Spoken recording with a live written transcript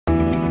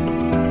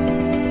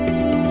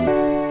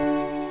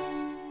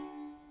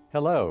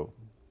Hello,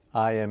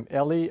 I am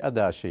Eli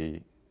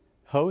Adashi,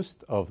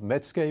 host of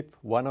Medscape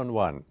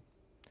One-on-One.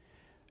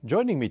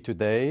 Joining me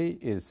today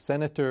is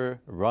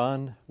Senator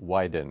Ron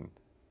Wyden.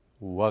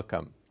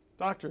 Welcome.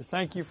 Doctor,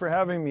 thank you for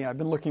having me. I've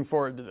been looking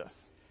forward to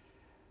this.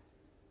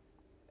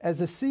 As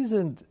a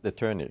seasoned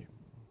attorney,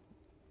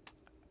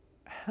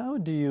 how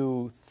do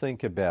you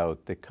think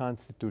about the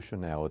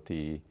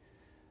constitutionality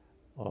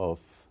of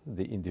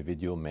the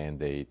individual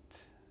mandate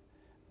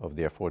of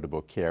the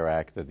Affordable Care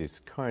Act that is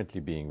currently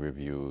being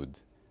reviewed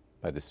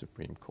by the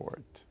Supreme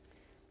Court?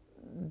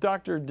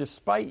 Doctor,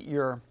 despite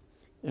your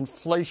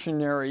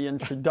inflationary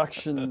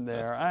introduction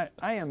there,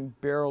 I am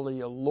barely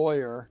a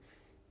lawyer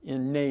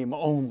in name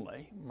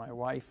only. My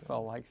wife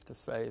likes to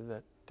say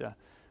that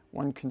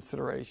one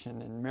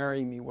consideration in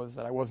marrying me was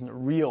that I wasn't a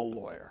real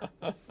lawyer.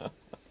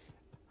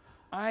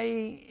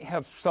 I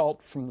have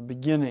felt from the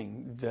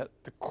beginning that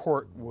the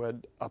court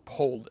would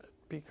uphold it,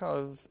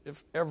 because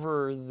if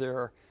ever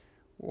there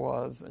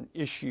was an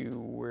issue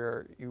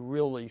where you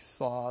really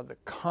saw the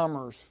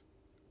commerce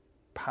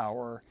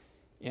power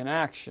in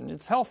action,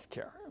 it's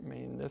healthcare. I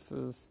mean, this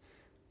is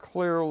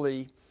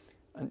clearly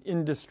an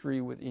industry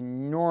with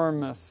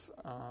enormous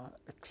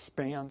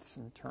expanse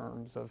in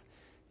terms of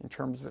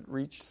its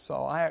reach.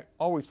 So I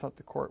always thought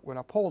the court would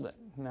uphold it.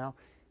 Now,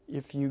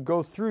 if you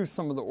go through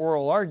some of the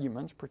oral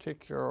arguments,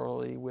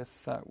 particularly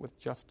with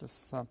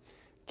Justice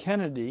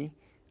Kennedy,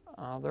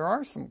 there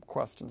are some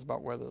questions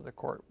about whether the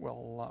court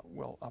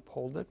will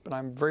uphold it, but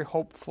I'm very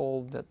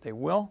hopeful that they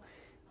will.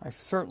 I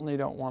certainly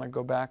don't want to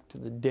go back to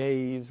the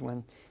days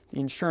when the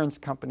insurance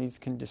companies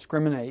can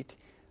discriminate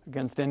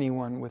against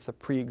anyone with a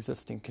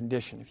pre-existing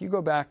condition. If you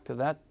go back to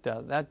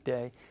that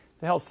day,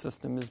 the health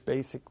system is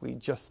basically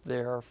just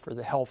there for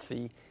the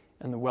healthy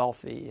and the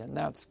wealthy, and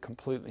that's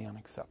completely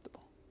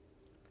unacceptable.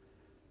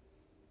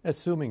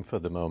 Assuming for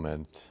the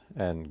moment,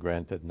 and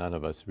granted none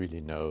of us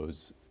really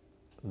knows,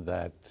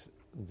 that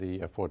the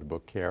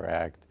Affordable Care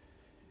Act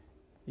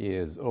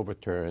is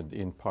overturned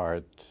in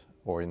part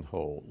or in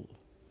whole,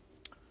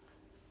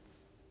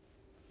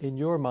 in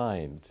your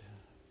mind,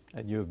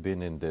 and you've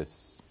been in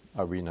this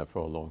arena for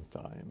a long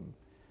time,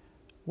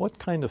 what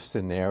kind of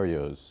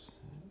scenarios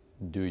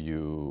do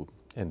you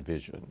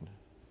envision?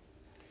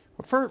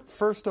 Well,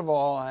 first of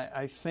all,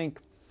 I think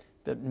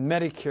that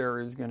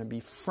Medicare is going to be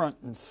front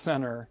and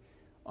center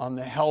on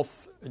the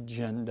health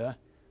agenda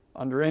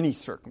under any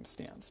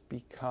circumstance,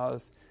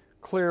 because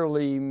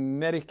clearly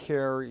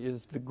Medicare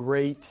is the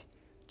great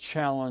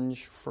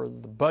challenge for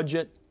the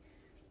budget.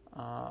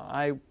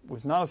 I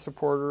was not a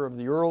supporter of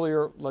the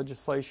earlier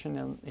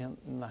legislation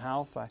in the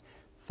House. I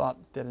thought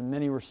that in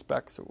many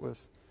respects it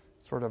was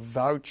sort of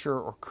voucher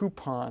or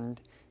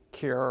couponed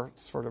care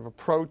sort of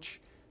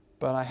approach.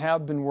 But I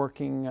have been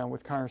working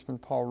with Congressman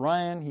Paul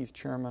Ryan. He's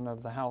chairman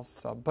of the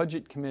House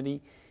Budget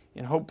Committee,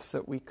 in hopes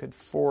that we could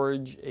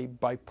forge a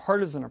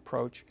bipartisan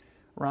approach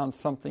around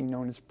something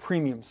known as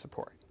premium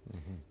support.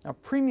 Mm-hmm. Now,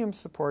 premium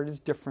support is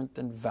different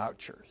than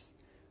vouchers.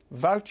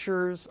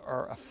 Vouchers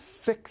are a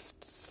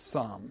fixed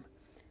sum,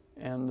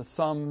 and the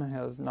sum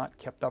has not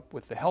kept up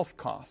with the health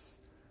costs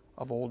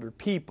of older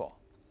people.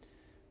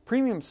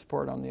 Premium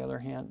support, on the other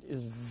hand,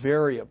 is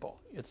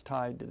variable. It's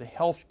tied to the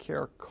health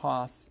care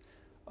costs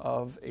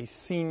of a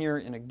senior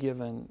in a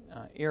given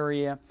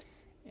area,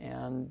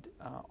 and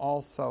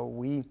also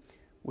we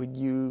would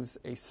use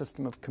a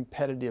system of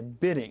competitive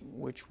bidding,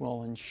 which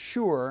will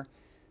ensure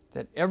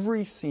that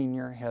every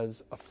senior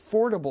has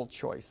affordable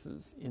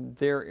choices in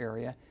their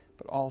area,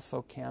 but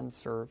also can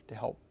serve to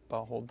help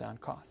hold down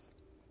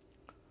costs.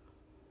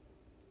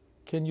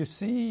 Can you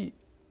see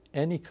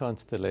any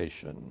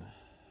constellation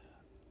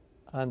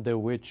under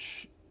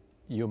which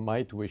you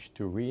might wish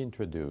to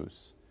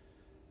reintroduce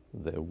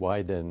the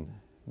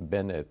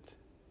Wyden-Bennett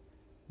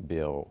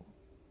bill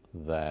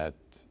that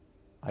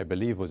I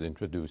believe was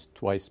introduced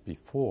twice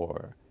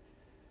before,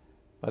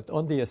 but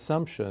on the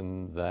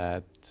assumption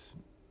that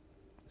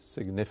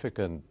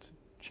significant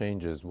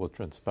changes will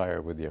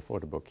transpire with the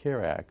Affordable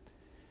Care Act?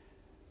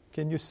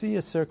 Can you see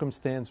a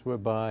circumstance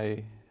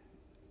whereby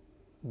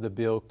the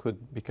bill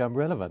could become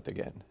relevant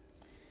again?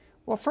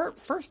 Well,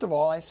 first of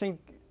all, I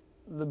think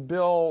the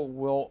bill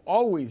will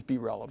always be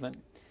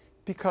relevant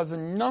because a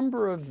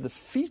number of the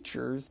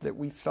features that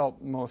we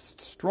felt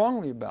most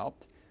strongly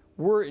about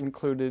were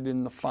included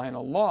in the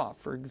final law.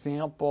 For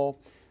example,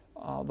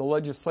 the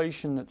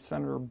legislation that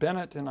Senator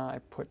Bennett and I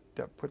put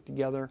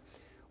together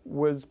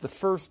was the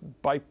first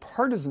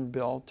bipartisan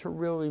bill to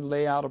really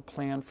lay out a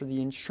plan for the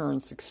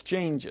insurance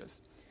exchanges.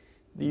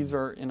 These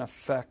are, in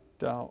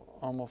effect,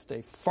 almost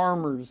a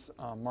farmer's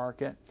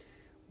market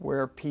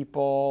where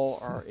people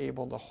are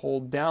able to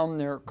hold down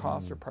their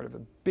costs. They're part of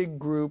a big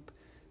group.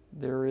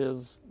 There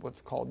is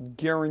what's called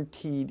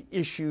guaranteed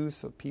issues,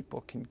 so people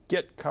can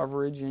get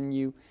coverage, and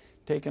you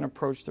take an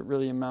approach that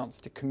really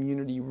amounts to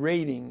community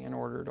rating in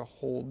order to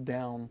hold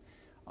down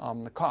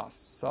the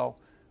costs. So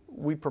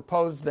we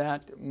proposed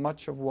that.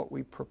 Much of what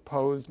we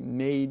proposed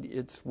made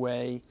its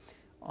way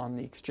on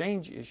the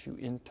exchange issue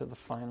into the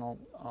final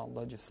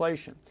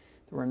legislation.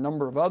 There were a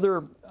number of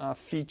other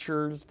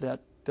features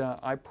that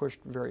I pushed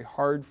very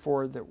hard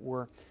for that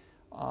were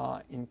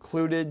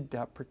included,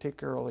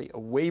 particularly a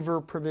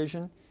waiver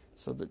provision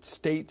so that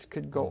states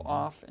could go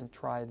off and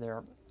try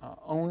their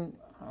own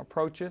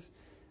approaches.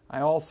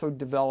 I also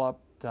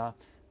developed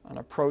an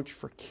approach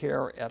for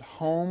care at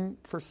home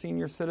for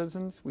senior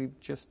citizens. We've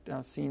just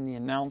seen the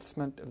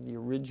announcement of the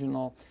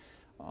original,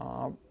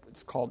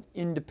 it's called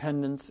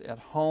Independence at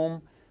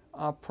Home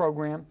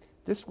program.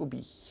 This will be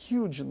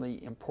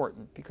hugely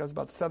important because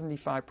about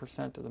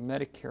 75% of the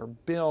Medicare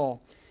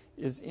bill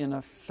is in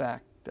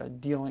effect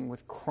dealing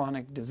with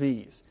chronic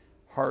disease,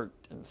 heart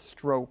and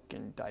stroke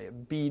and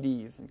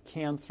diabetes and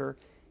cancer,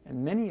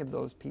 and many of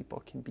those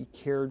people can be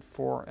cared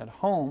for at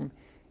home.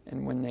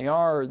 And when they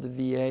are, the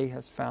VA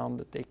has found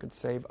that they could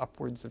save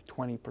upwards of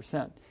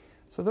 20%.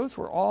 So those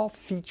were all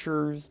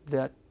features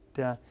that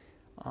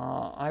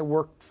I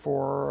worked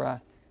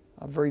for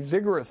very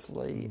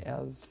vigorously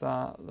as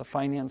the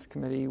Finance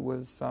Committee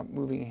was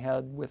moving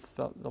ahead with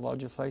the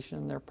legislation,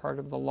 and they're part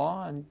of the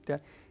law. And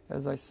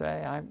as I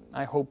say,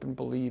 I hope and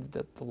believe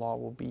that the law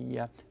will be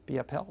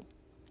upheld.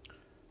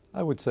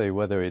 I would say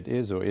whether it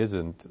is or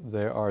isn't,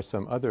 there are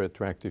some other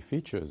attractive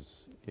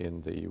features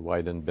in the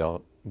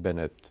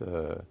Wyden-Bennett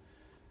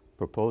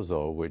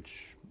proposal,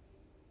 which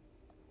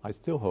I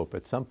still hope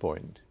at some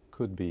point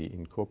could be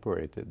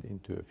incorporated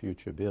into a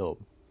future bill.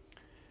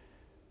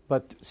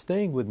 But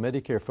staying with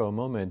Medicare for a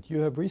moment, you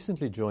have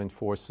recently joined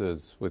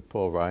forces with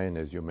Paul Ryan,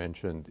 as you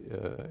mentioned,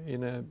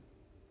 in a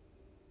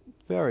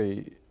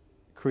very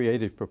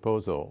creative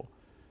proposal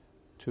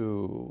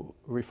to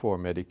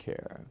reform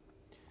Medicare.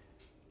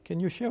 Can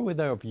you share with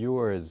our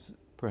viewers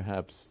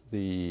perhaps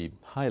the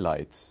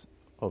highlights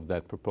of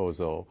that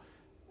proposal,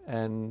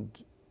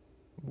 and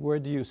where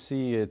do you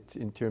see it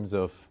in terms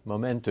of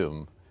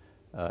momentum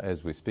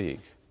as we speak?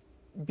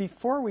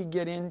 Before we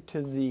get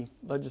into the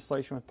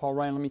legislation with Paul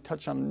Ryan, let me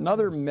touch on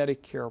another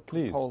Medicare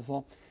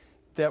proposal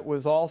that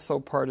was also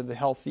part of the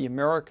Healthy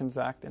Americans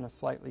Act in a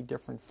slightly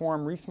different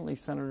form. Recently,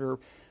 Senator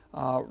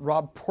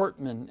Rob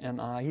Portman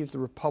and I, he's the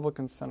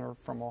Republican senator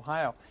from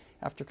Ohio,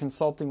 after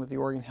consulting with the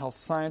Oregon Health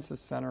Sciences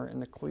Center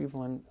and the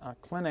Cleveland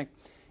Clinic,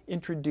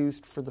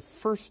 introduced for the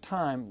first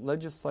time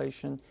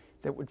legislation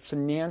that would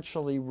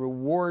financially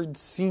reward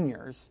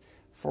seniors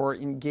for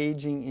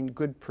engaging in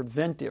good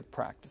preventive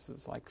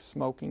practices like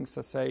smoking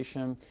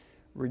cessation,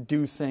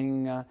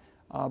 reducing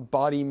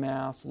body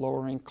mass,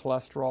 lowering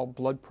cholesterol,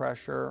 blood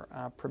pressure,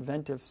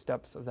 preventive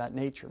steps of that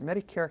nature.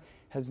 Medicare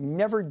has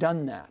never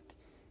done that,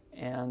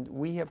 and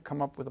we have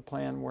come up with a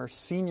plan where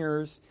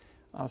seniors,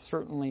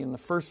 certainly in the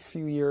first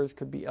few years,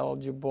 could be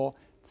eligible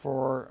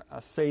for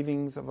a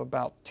savings of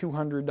about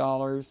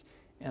 $200,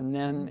 and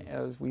then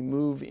as we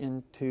move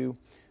into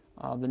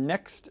the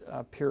next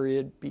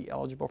period, be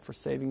eligible for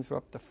savings of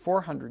up to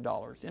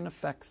 $400, in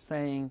effect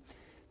saying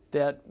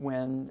that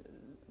when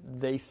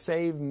they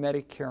save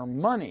Medicare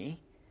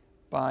money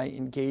by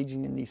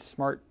engaging in these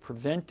smart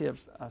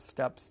preventive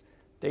steps,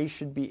 they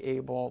should be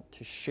able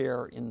to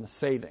share in the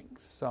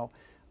savings. So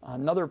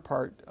another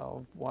part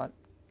of what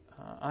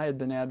I had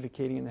been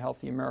advocating in the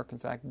Healthy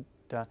Americans Act,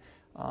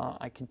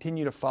 I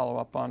continue to follow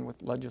up on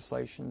with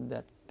legislation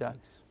that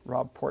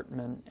Rob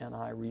Portman and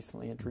I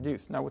recently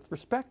introduced. Now, with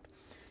respect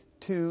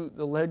to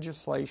the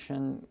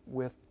legislation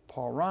with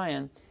Paul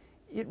Ryan,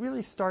 it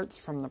really starts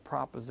from the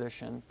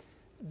proposition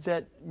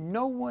that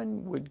no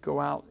one would go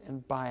out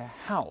and buy a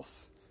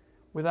house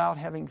without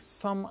having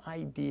some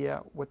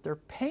idea what they're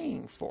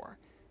paying for.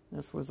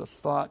 This was a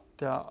thought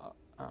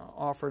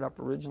offered up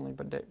originally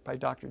by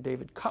Dr.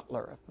 David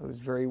Cutler, who's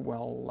very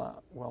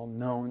well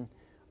known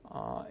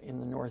in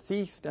the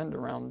Northeast and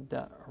around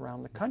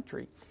the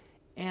country.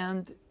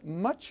 And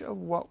much of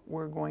what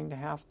we're going to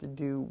have to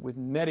do with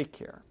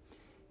Medicare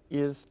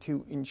is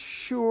to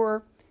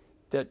ensure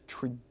that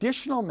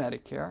traditional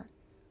Medicare,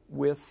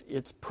 with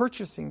its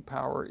purchasing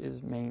power,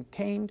 is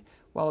maintained,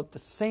 while at the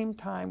same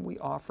time we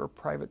offer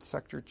private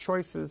sector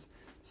choices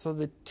so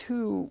the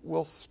two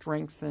will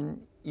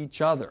strengthen each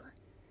other.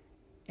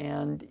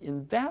 And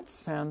in that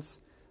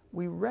sense,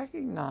 we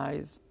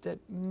recognize that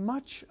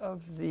much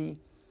of the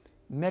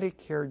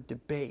Medicare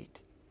debate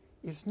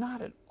is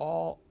not at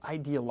all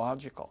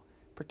ideological.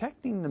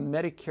 Protecting the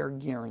Medicare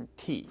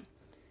guarantee,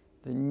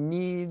 the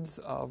needs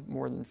of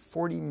more than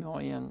 40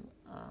 million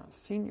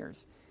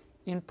seniors,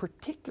 in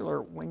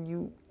particular, when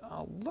you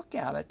look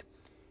at it,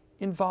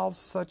 involves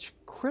such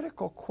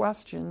critical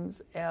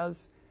questions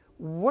as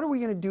what are we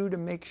going to do to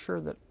make sure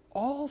that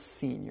all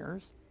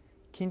seniors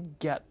can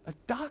get a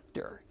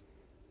doctor?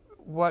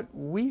 What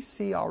we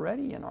see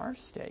already in our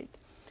state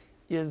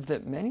is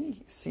that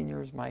many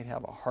seniors might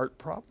have a heart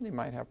problem, they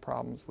might have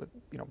problems with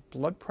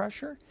blood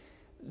pressure,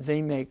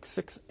 they make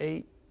 6,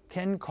 8,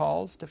 10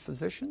 calls to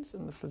physicians,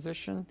 and the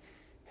physician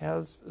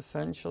has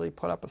essentially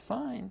put up a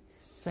sign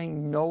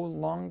saying no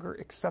longer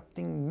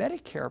accepting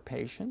Medicare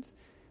patients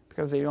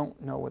because they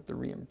don't know what the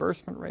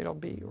reimbursement rate will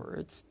be or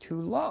it's too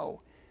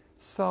low.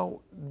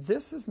 So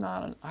this is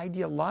not an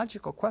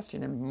ideological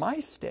question. In my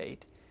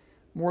state,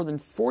 more than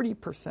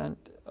 40%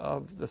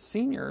 of the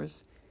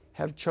seniors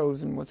have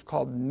chosen what's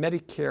called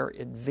Medicare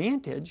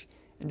Advantage,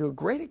 And to a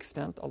great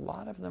extent, a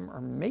lot of them are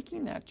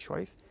making that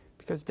choice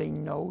because they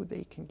know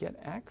they can get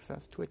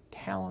access to a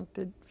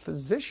talented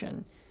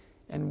physician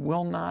and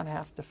will not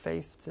have to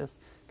face this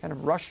kind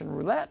of Russian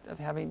roulette of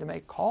having to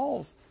make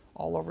calls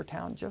all over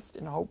town just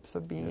in hopes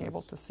of being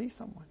able to see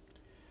someone.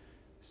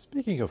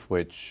 Speaking of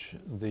which,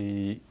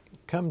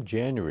 come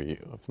January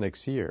of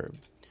next year,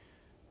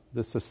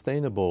 the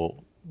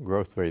sustainable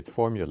growth rate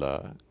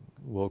formula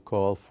will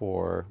call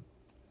for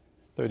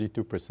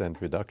 32%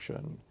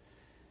 reduction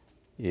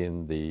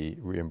in the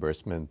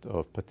reimbursement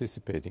of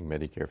participating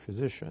Medicare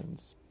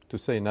physicians, to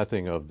say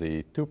nothing of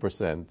the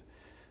 2%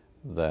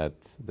 that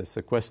the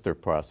sequester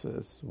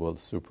process will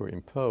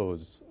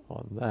superimpose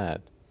on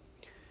that.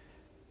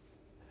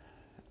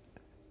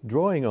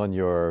 Drawing on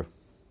your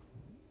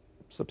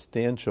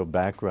substantial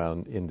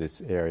background in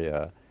this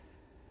area,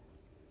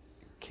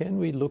 can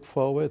we look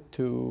forward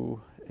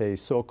to a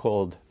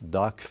so-called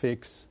doc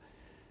fix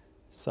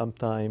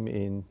sometime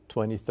in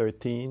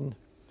 2013?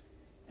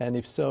 And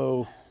if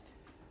so,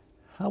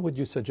 how would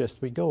you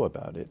suggest we go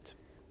about it?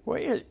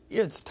 Well,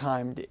 it's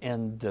time to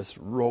end this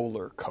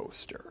roller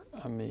coaster.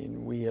 I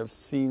mean, we have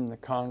seen the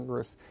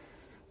Congress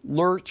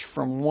lurch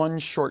from one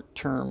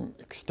short-term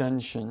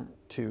extension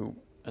to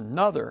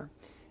another.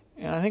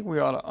 And I think we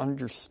ought to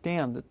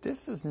understand that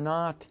this is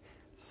not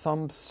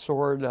some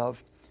sort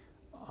of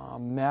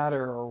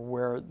matter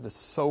where the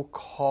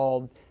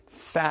so-called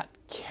fat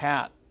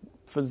cat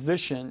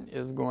physician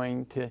is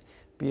going to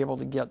be able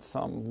to get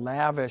some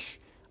lavish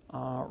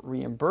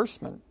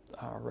reimbursement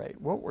rate.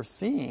 What we're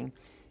seeing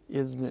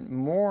is that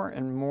more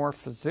and more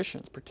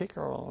physicians,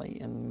 particularly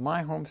in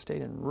my home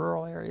state, in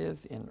rural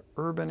areas, in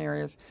urban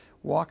areas,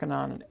 walking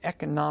on an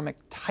economic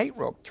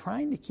tightrope,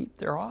 trying to keep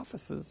their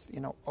offices,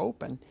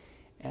 open.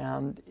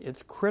 And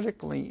it's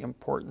critically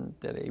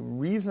important that a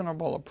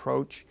reasonable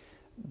approach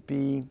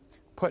be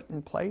put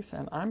in place.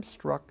 And I'm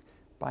struck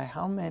by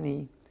how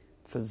many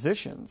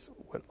physicians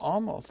would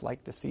almost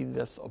like to see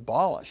this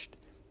abolished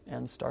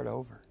and start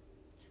over.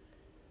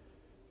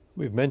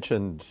 We've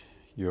mentioned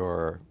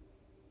your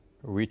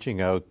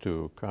reaching out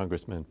to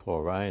Congressman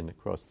Paul Ryan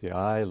across the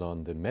aisle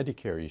on the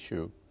Medicare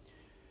issue.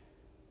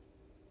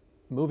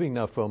 Moving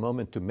now for a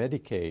moment to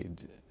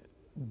Medicaid,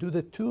 do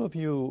the two of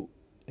you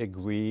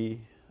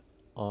agree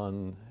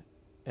on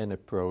an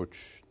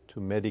approach to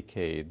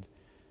Medicaid?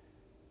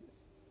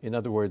 In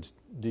other words,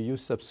 do you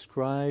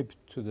subscribe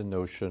to the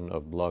notion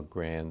of block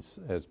grants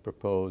as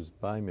proposed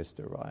by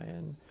Mr.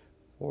 Ryan,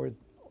 or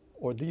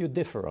do you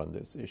differ on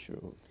this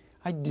issue?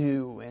 I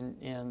do,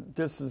 and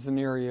this is an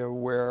area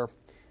where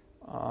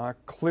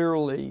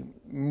clearly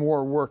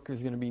more work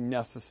is going to be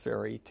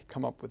necessary to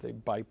come up with a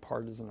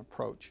bipartisan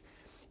approach.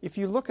 If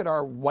you look at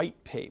our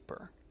white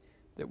paper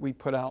that we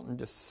put out in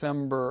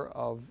December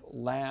of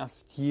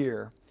last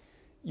year,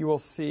 you will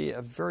see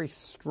a very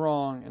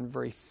strong and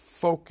very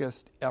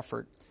focused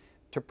effort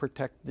to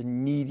protect the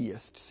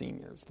neediest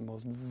seniors, the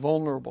most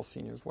vulnerable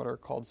seniors, what are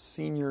called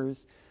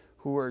seniors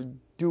who are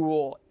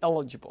dual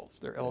eligibles.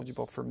 They're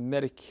eligible for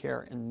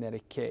Medicare and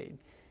Medicaid.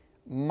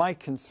 My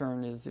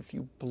concern is if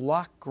you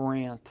block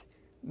grant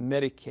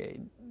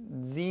Medicaid,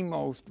 the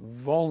most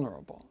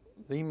vulnerable,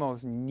 the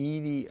most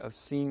needy of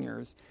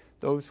seniors,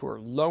 those who are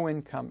low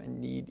income and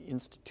need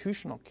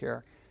institutional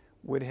care,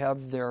 would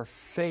have their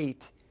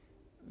fate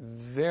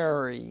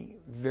very,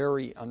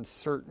 very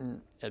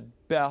uncertain at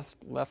best,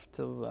 left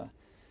to the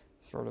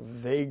sort of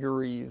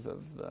vagaries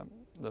of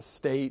the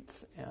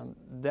states, and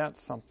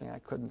that's something I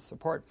couldn't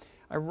support.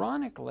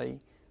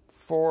 Ironically,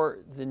 for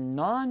the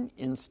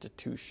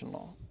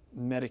non-institutional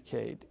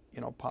Medicaid,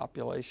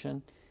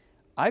 population,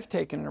 I've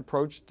taken an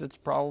approach that's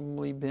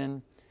probably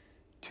been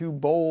too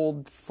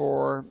bold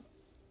for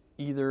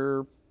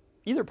either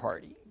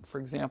party. For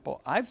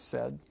example, I've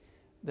said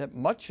that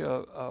much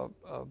of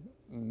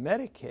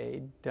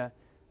Medicaid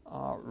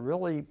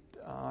really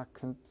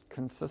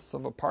consists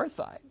of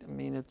apartheid. I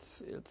mean,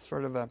 it's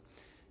sort of a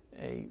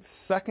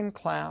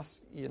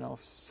second-class,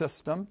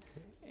 system.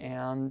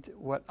 And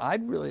what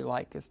I'd really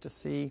like is to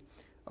see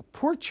a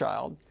poor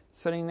child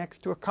sitting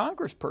next to a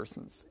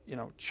congressperson's,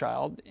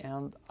 child.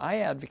 And I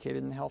advocated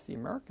in the Healthy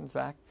Americans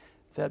Act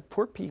that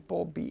poor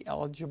people be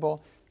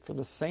eligible for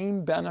the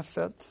same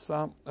benefits,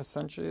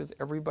 essentially, as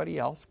everybody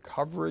else,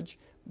 coverage,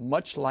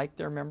 much like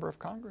their member of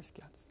Congress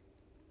gets.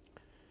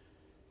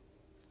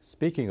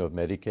 Speaking of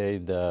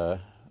Medicaid,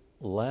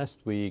 last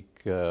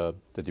week the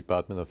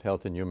Department of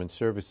Health and Human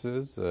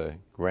Services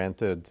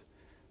granted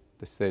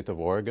the state of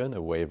Oregon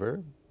a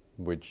waiver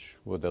which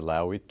would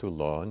allow it to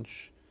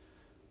launch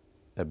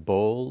a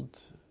bold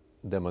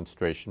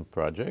demonstration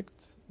project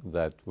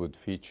that would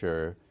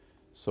feature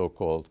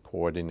so-called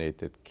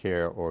coordinated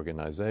care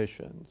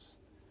organizations.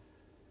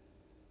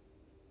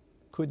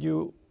 Could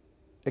you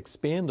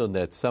expand on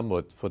that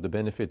somewhat for the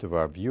benefit of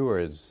our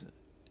viewers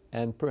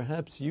and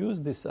perhaps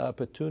use this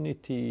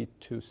opportunity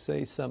to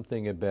say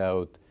something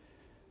about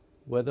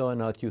whether or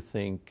not you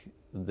think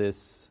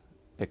this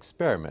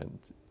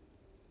experiment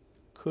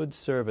could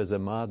serve as a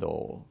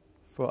model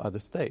for other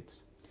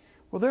states?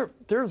 Well,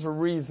 there's a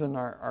reason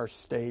our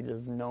state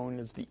is known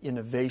as the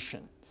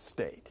innovation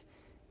state.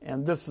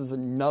 And this is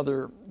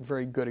another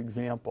very good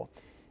example.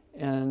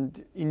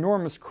 And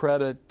enormous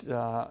credit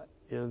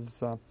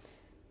is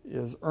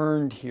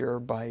earned here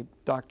by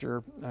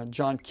Dr.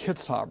 John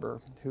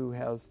Kitzhaber, who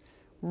has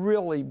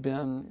really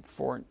been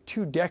for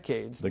 2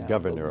 decades the now,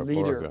 governor the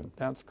leader, of Oregon.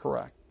 That's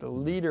correct. The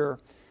leader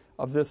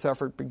of this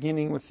effort,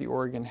 beginning with the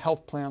Oregon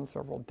Health Plan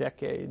several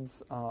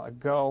decades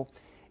ago.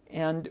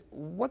 And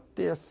what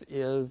this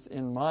is,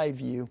 in my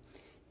view,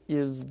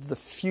 is the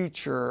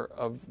future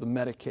of the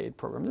Medicaid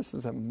program. This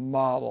is a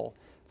model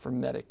for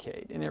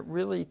Medicaid, and it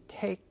really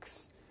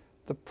takes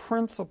the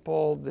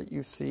principle that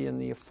you see in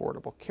the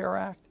Affordable Care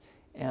Act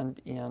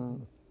and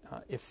in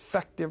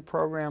effective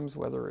programs,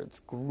 whether it's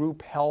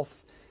group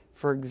health,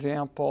 for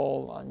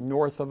example,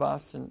 north of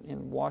us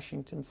in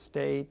Washington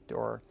State,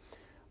 or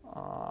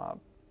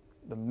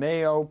the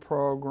Mayo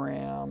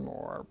program,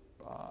 or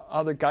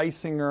other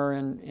Geisinger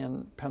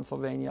in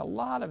Pennsylvania. A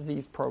lot of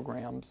these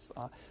programs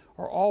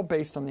are all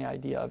based on the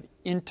idea of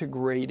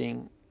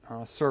integrating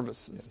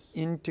services, yes.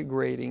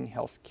 Integrating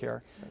health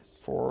care, yes.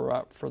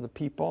 For the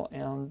people.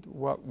 And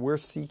what we're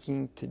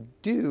seeking to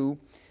do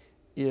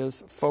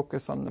is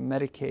focus on the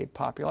Medicaid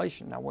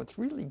population. Now, what's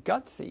really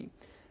gutsy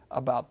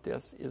about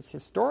this is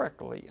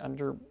historically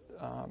under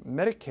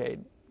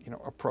Medicaid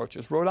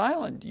approaches, Rhode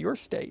Island, your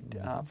state,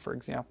 for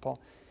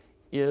example,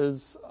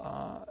 is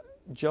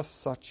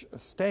just such a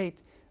state.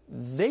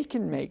 They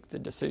can make the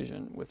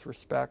decision with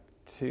respect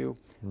to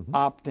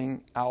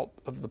opting out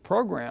of the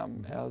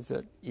program as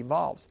it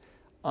evolves.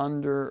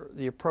 Under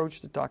the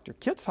approach that Dr.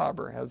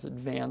 Kitzhaber has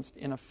advanced,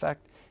 in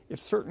effect, if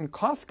certain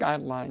cost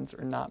guidelines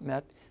are not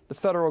met, the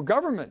federal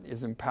government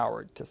is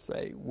empowered to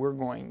say, we're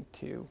going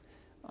to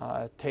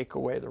take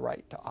away the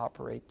right to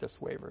operate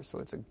this waiver. So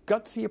it's a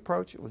gutsy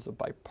approach. It was a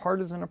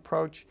bipartisan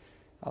approach.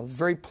 I was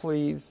very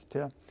pleased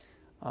to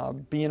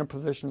be in a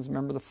position as a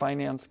member of the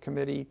Finance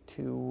Committee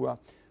to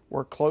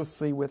work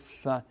closely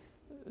with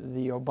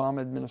the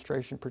Obama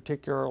administration,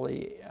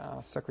 particularly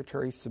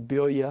Secretary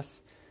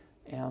Sebelius,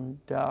 and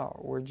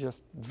we're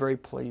just very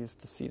pleased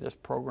to see this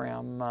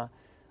program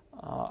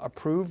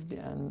approved,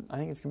 and I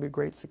think it's going to be a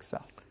great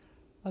success.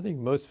 I think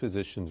most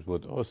physicians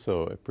would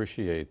also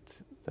appreciate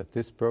that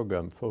this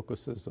program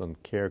focuses on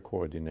care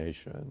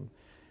coordination,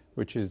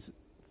 which is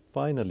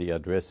finally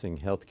addressing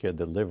healthcare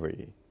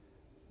delivery,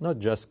 not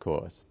just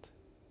cost,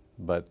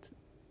 but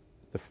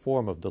the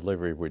form of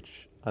delivery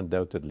which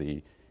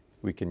undoubtedly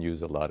we can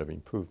use a lot of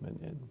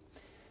improvement in.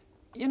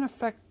 In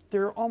effect,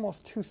 there are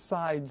almost 2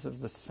 sides of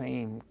the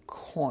same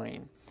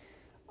coin.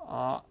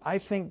 I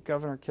think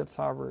Governor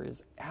Kitzhaber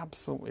is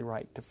absolutely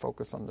right to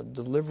focus on the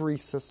delivery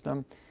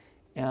system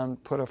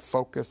and put a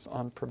focus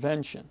on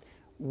prevention.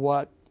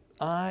 What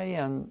I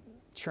and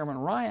Chairman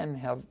Ryan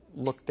have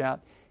looked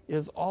at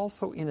is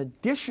also, in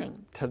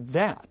addition to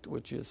that,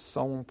 which is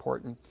so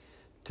important,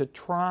 to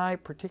try,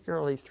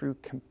 particularly through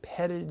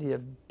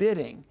competitive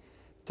bidding,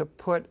 to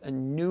put a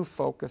new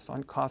focus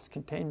on cost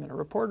containment. A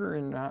reporter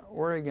in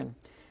Oregon,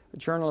 a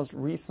journalist,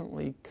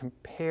 recently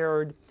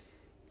compared,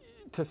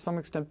 to some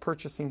extent,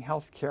 purchasing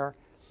health care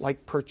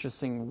like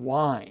purchasing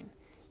wine,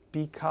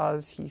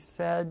 because he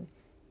said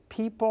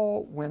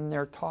people, when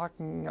they're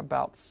talking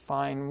about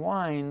fine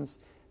wines,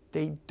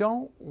 they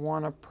don't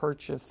want to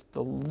purchase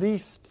the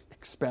least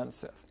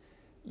expensive.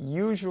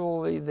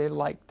 Usually they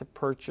like to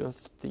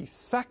purchase the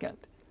second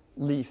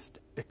least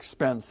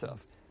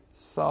expensive,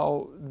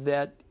 so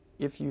that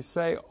if you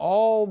say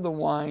all the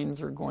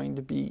wines are going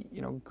to be,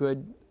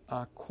 good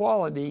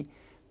quality,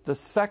 the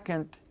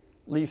second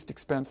least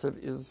expensive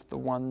is the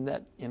one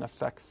that, in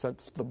effect,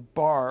 sets the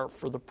bar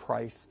for the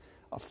price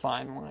of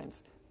fine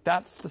wines.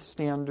 That's the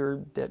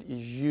standard that is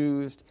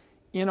used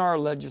in our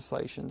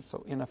legislation.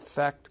 So, in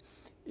effect,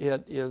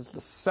 it is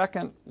the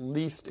second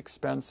least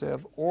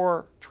expensive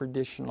or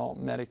traditional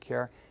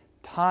Medicare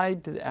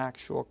tied to the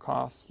actual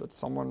costs that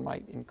someone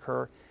might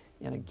incur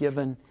in a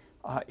given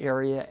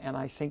area. And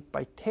I think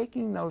by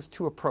taking those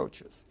 2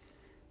 approaches,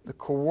 the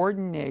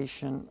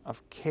coordination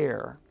of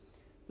care,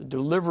 the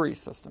delivery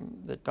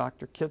system that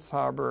Dr.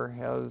 Kitzhaber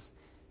has,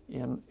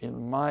 in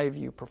my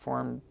view,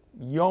 performed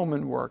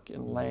yeoman work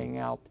in laying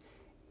out,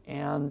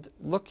 and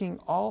looking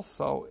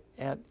also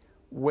at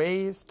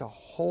ways to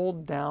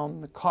hold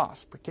down the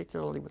cost,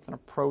 particularly with an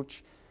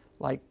approach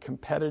like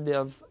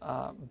competitive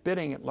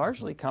bidding. It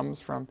largely comes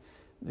from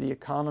the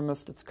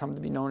economist. It's come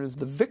to be known as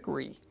the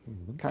Vickery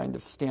kind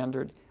of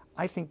standard.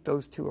 I think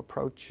those 2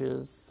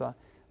 approaches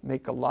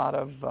make a lot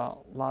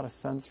of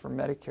sense for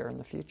Medicare in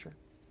the future.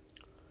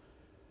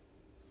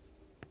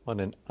 On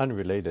an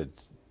unrelated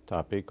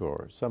topic,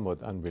 or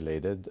somewhat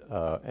unrelated,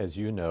 as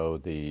you know,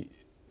 the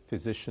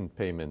Physician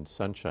Payment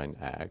Sunshine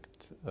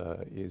Act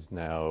is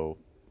now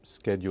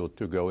scheduled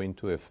to go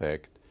into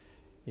effect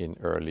in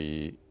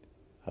early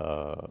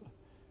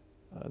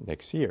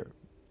next year.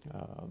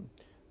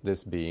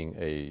 This being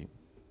a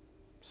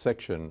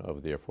section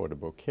of the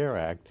Affordable Care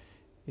Act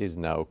is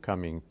now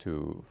coming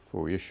to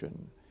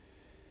fruition.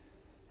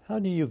 How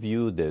do you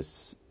view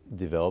this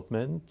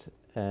development,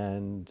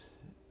 and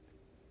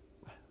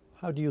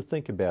how do you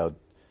think about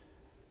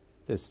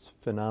this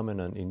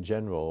phenomenon in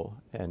general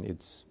and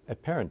its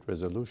apparent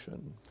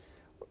resolution?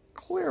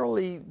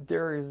 Clearly,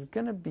 there is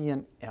going to be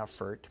an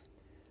effort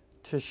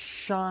to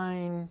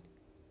shine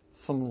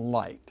some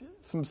light,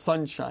 some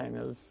sunshine,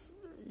 as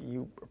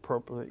you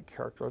appropriately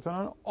characterize it,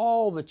 on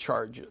all the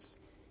charges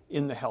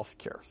in the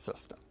healthcare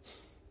system.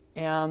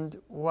 And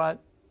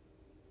what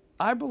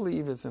I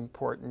believe is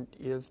important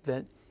is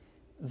that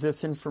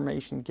this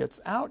information gets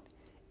out,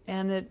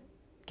 and it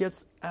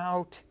gets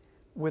out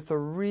with a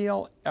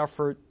real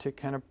effort to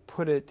kind of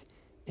put it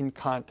in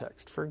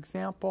context. For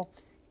example,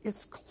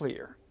 it's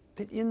clear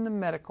that in the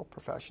medical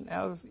profession,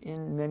 as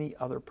in many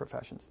other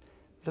professions,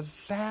 the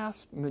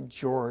vast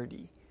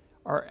majority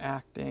are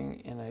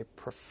acting in a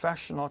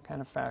professional kind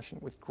of fashion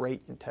with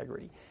great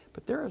integrity.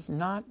 But there is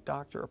not,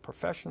 doctor, a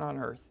profession on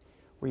earth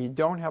where you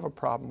don't have a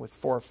problem with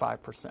 4 or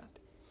 5%.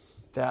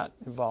 That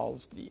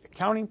involves the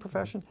accounting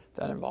profession.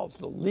 That involves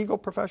the legal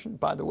profession.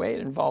 By the way, it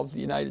involves the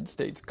United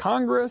States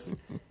Congress.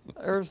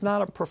 There's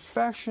not a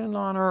profession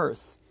on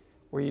earth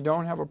where you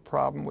don't have a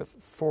problem with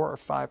 4 or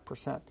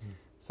 5%.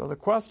 So the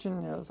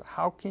question is,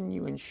 how can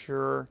you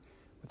ensure,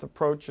 with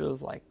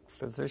approaches like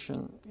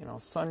physician,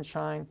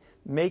 sunshine,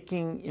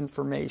 making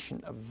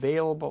information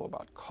available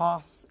about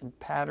costs and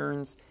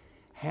patterns,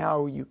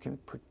 how you can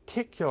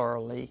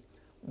particularly,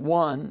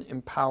 one,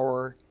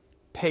 empower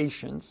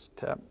patients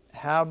to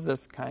have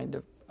this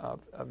kind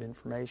of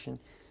information,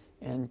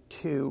 and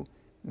two,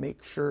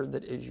 make sure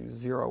that as you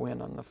zero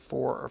in on the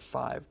 4 or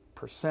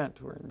 5%,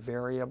 who are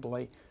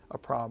invariably a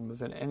problem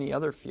as in any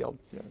other field,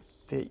 yes,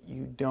 that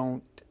you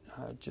don't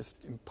just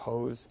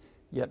impose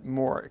yet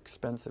more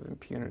expensive and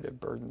punitive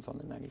burdens on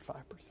the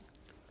 95%.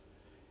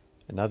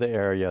 Another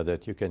area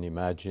that you can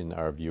imagine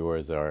our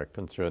viewers are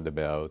concerned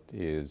about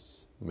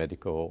is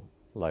medical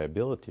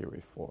liability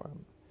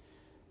reform.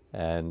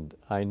 And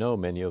I know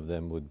many of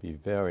them would be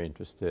very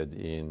interested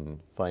in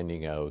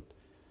finding out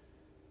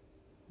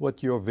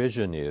what your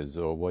vision is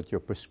or what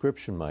your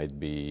prescription might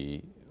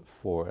be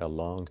for a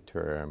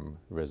long-term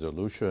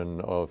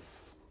resolution of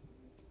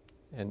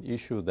an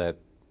issue that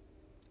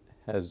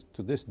has,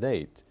 to this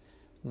date,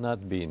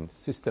 not been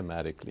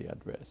systematically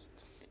addressed.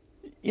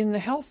 In the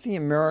Healthy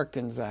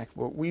Americans Act,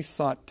 what we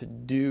sought to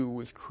do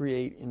was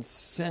create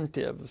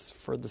incentives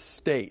for the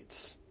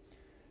states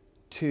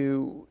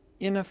to,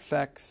 in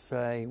effect,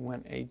 say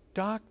when a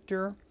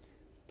doctor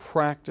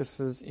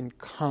practices in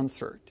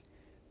concert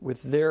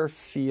with their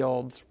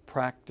field's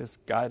practice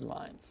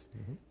guidelines,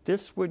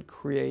 this would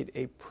create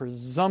a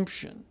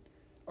presumption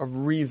of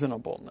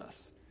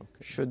reasonableness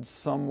should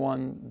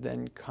someone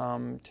then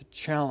come to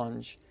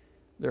challenge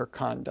their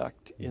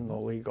conduct in the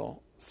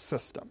legal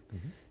system.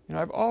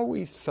 I've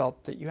always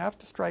felt that you have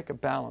to strike a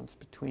balance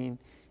between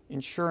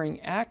ensuring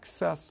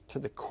access to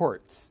the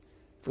courts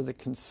for the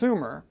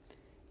consumer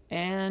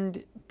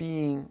and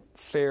being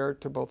fair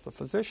to both the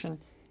physician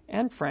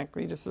and,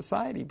 frankly, to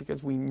society,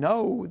 because we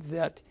know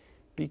that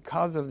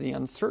because of the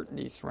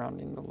uncertainty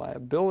surrounding the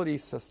liability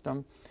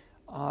system,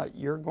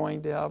 you're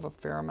going to have a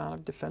fair amount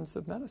of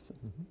defensive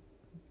medicine.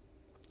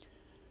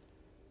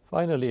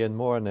 Finally, and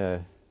more on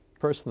a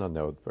personal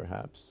note,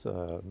 perhaps,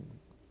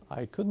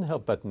 I couldn't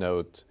help but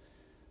note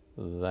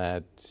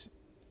that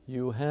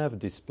you have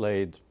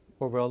displayed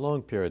over a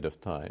long period of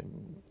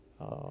time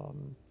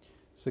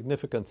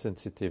significant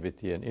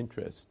sensitivity and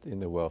interest in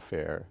the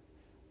welfare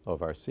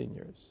of our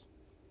seniors.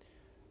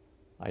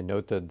 I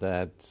noted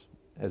that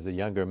as a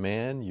younger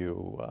man,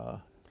 you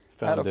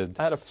founded...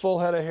 I had a full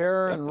head of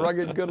hair and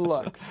rugged good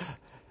looks.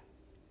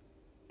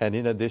 And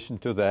in addition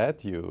to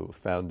that, you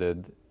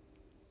founded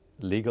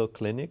legal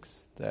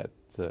clinics that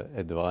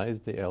advise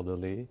the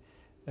elderly,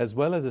 as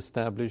well as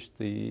established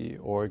the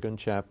Oregon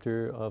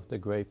chapter of the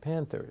Gray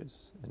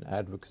Panthers, an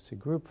advocacy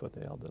group for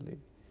the elderly.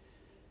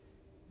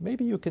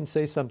 Maybe you can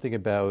say something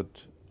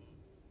about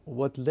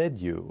what led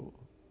you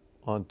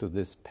onto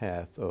this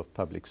path of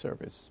public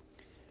service.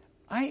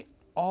 I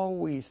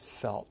always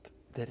felt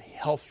that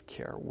health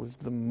care was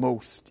the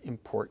most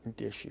important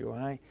issue.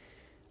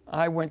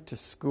 I went to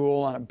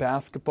school on a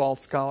basketball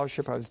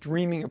scholarship. I was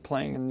dreaming of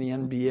playing in the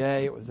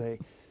NBA. It was a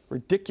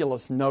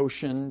ridiculous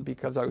notion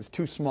because I was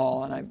too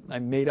small, and I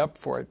made up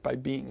for it by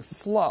being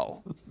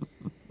slow.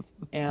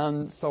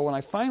 And so when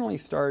I finally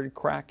started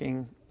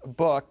cracking a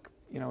book,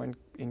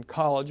 in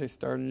college, I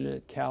started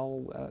at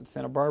Cal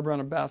Santa Barbara on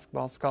a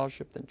basketball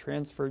scholarship, then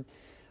transferred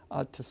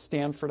to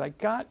Stanford. I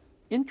got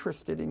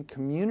interested in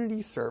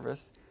community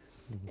service,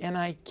 and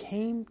I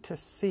came to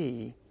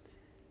see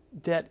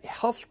that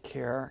health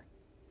care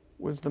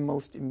was the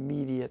most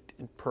immediate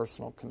and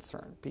personal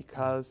concern,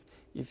 because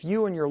if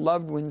you and your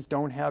loved ones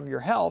don't have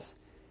your health,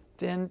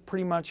 then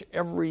pretty much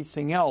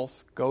everything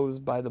else goes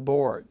by the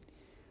board.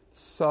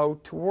 So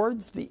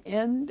towards the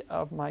end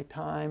of my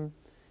time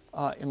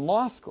in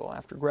law school,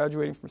 after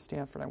graduating from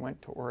Stanford, I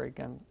went to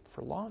Oregon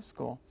for law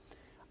school.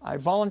 I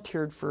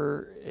volunteered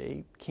for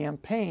a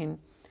campaign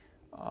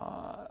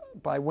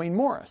by Wayne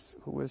Morris,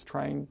 who was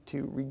trying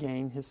to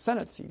regain his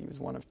Senate seat. He was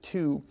one of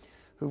two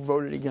who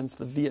voted against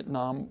the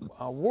Vietnam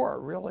War,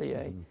 really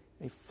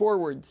a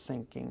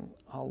forward-thinking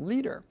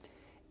leader.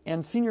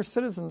 And senior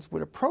citizens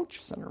would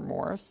approach Senator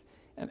Morris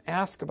and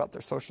ask about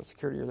their Social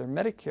Security or their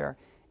Medicare,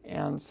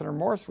 and Senator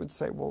Morris would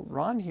say, well,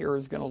 Ron here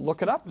is going to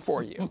look it up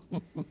for you.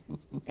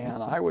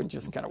 And I would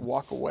just kind of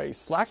walk away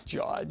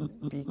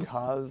slack-jawed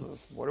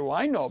because what do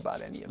I know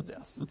about any of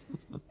this?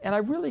 And I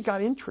really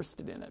got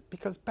interested in it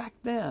because back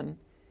then,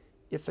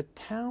 if a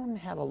town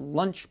had a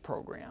lunch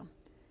program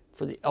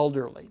for the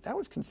elderly, that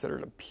was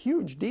considered a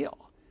huge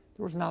deal.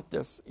 There was not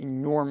this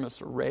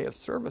enormous array of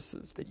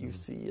services that you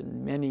see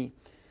in many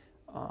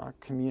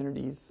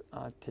communities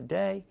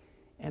today,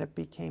 and it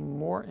became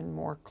more and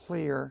more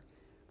clear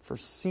for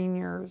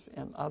seniors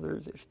and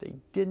others, if they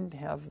didn't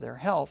have their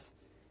health,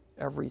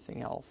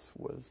 everything else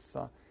was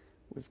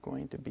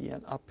going to be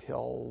an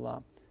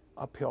uphill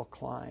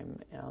climb.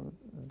 And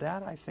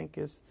that, I think,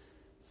 is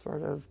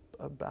sort of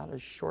about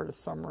as short a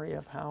summary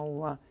of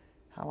how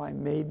I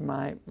made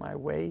my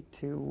way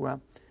to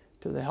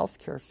the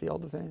healthcare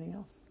field as anything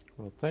else.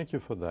 Well, thank you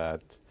for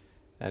that.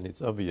 And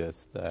it's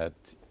obvious that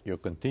your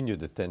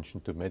continued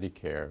attention to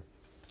Medicare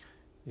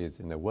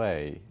is, in a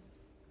way,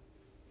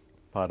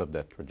 part of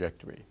that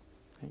trajectory.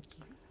 Thank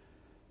you.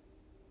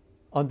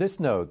 On this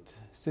note,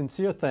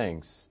 sincere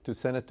thanks to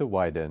Senator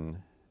Wyden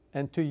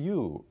and to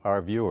you,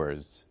 our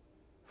viewers,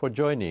 for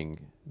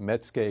joining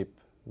Medscape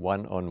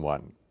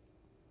One-on-One.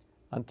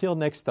 Until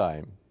next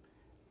time,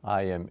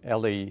 I am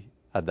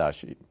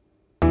Adashi.